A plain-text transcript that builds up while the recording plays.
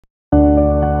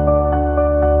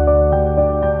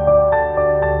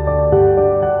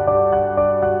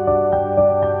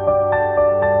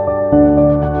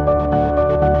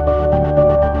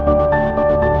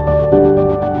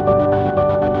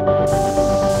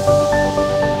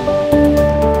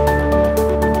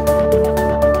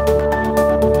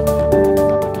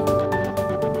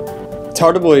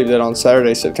hard to believe that on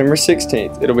Saturday, September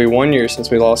 16th, it'll be 1 year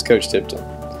since we lost Coach Tipton.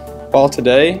 While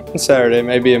today and Saturday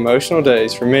may be emotional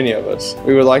days for many of us,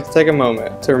 we would like to take a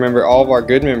moment to remember all of our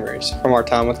good memories from our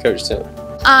time with Coach Tipton.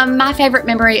 My favorite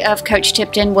memory of Coach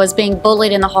Tipton was being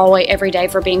bullied in the hallway every day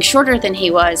for being shorter than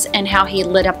he was, and how he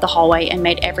lit up the hallway and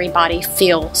made everybody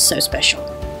feel so special.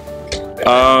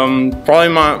 Probably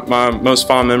my most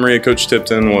fond memory of Coach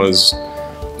Tipton was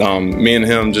me and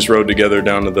him just rode together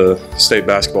down to the state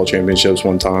basketball championships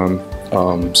one time.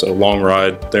 So long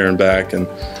ride there and back, and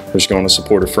we're just going to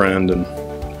support a friend, and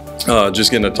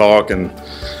just getting to talk and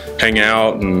hang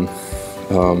out, and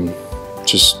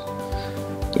just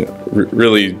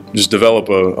really just develop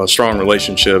a strong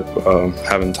relationship,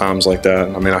 having times like that.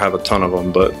 I mean, I have a ton of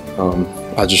them, but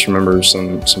I just remember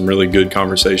some really good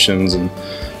conversations, and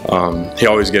he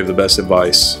always gave the best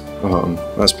advice.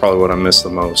 That's probably what I miss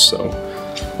the most, so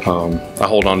I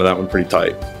hold on to that one pretty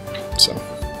tight. So.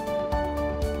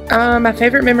 My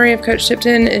favorite memory of Coach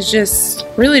Tipton is just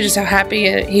how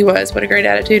happy he was, what a great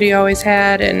attitude he always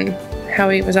had, and how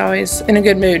he was always in a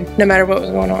good mood no matter what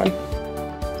was going on.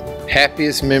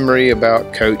 Happiest memory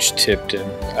about Coach Tipton.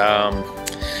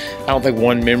 I don't think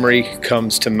one memory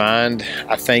comes to mind.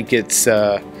 I think it's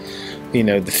you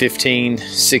know, the 15,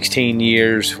 16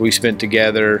 years we spent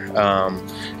together,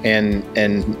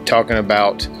 and talking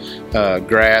about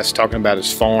grass, talking about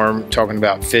his farm, talking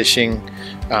about fishing.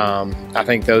 I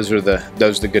think those are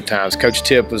the good times. Coach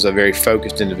Tip was a very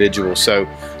focused individual, so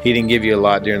he didn't give you a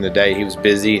lot during the day. He was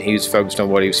busy and he was focused on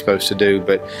what he was supposed to do.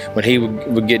 But when he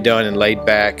would get done and laid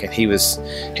back, and he was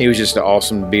just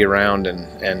awesome to be around,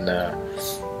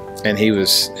 and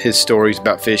his stories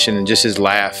about fishing and just his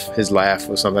laugh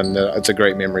was something that's a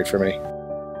great memory for me.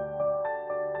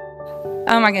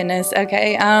 Oh my goodness.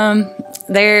 Okay.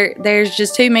 There's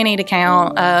just too many to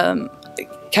count.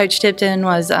 Coach Tipton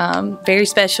was very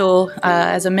special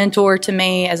as a mentor to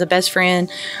me, as a best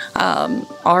friend.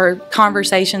 Our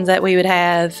conversations that we would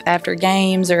have after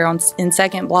games, or in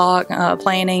second block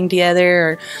planning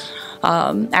together, or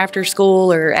after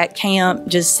school or at camp,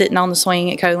 just sitting on the swing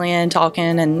at Colin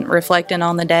talking and reflecting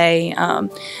on the day.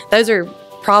 Those are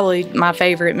probably my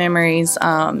favorite memories,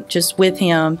 just with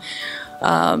him,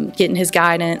 getting his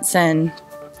guidance and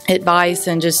advice,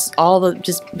 and just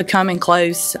becoming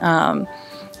close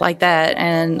like that.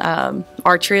 And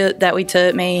our trip that we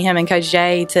took, him and Coach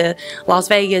Jay, to Las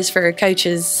Vegas for a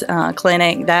coach's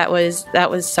clinic, that was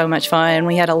so much fun.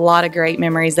 We had a lot of great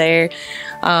memories there.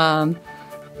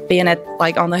 Being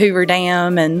on the Hoover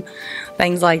Dam and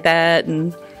things like that,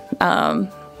 and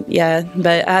yeah,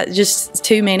 but just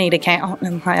too many to count.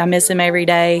 And I miss him every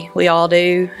day. We all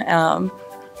do,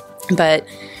 but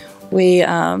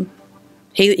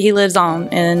he lives on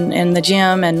in the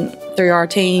gym and through our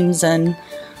teams, and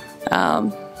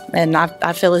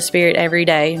I feel his spirit every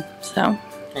day. So,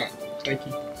 thank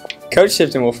you. Coach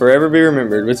Tipton will forever be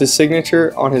remembered with his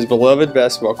signature on his beloved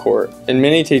basketball court, and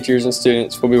many teachers and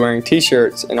students will be wearing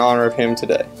t-shirts in honor of him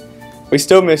today. We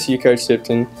still miss you, Coach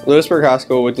Tipton. Lewisburg High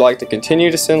School would like to continue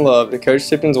to send love to Coach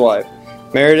Tipton's wife,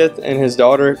 Meredith, and his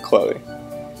daughter, Chloe.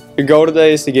 Your goal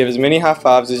today is to give as many high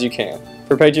fives as you can.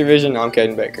 For Patriot Vision, I'm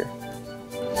Caden Baker.